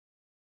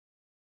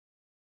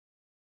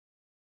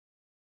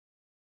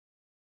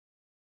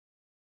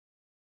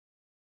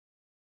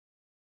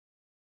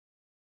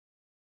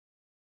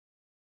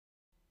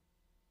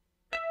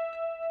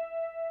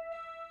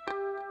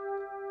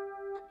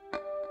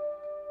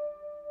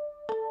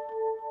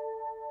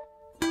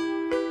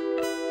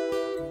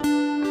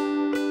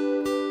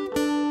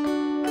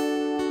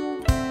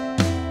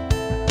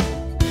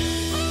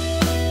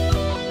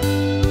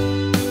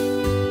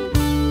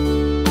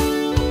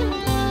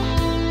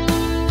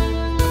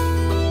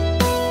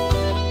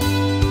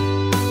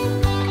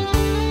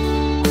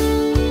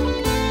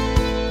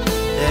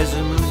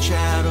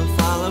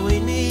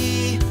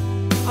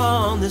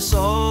this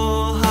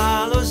All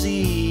Hallows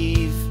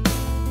Eve,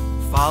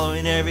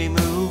 following every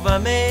move I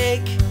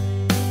make,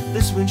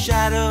 this moon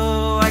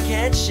shadow I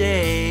can't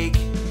shake.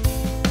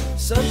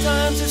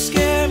 Sometimes I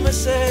scare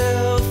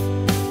myself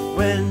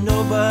when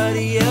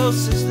nobody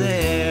else is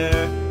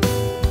there.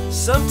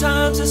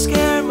 Sometimes I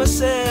scare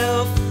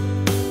myself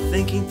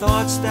thinking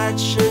thoughts that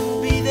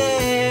shouldn't be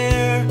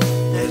there.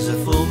 There's a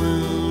full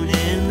moon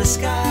in the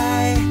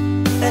sky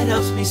that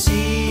helps me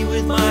see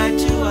with my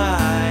two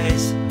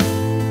eyes.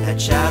 That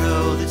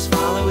shadow that's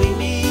following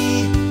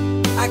me,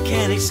 I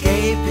can't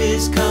escape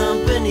his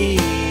company.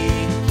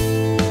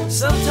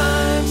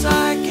 Sometimes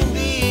I can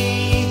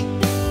be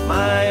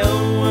my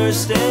own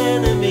worst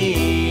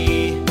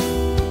enemy,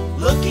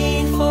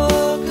 looking for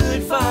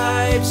good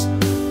vibes,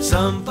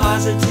 some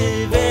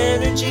positive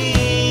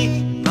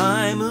energy.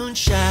 My moon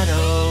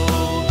shadow,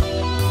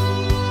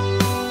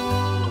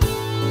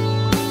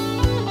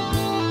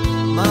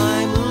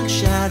 my moon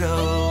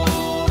shadow,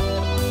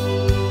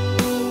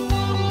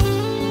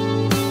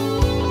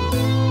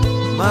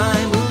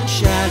 my moon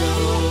shadow.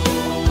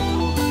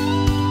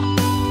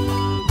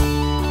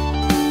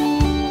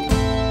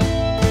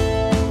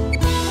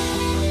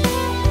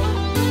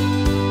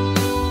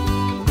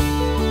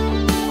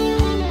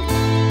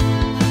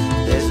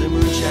 There's a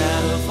moon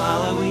shadow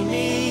following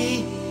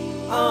me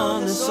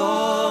on this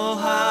All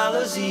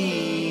Hallows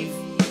Eve,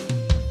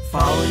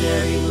 following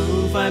every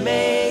move I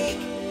make,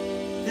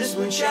 this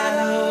moon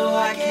shadow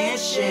I can't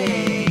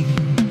shake.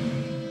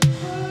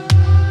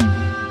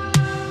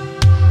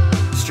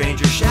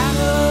 Stranger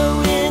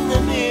shadow in the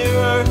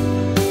mirror,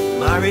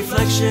 my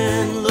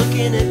reflection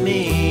looking at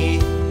me.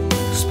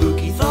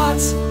 Spooky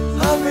thoughts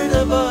hovering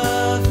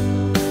above,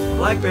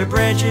 like bare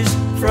branches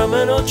from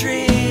an old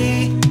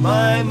tree.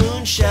 My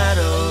moon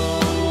shadow,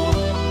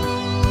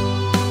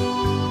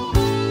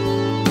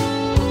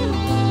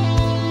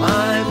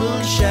 my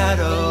moon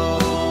shadow.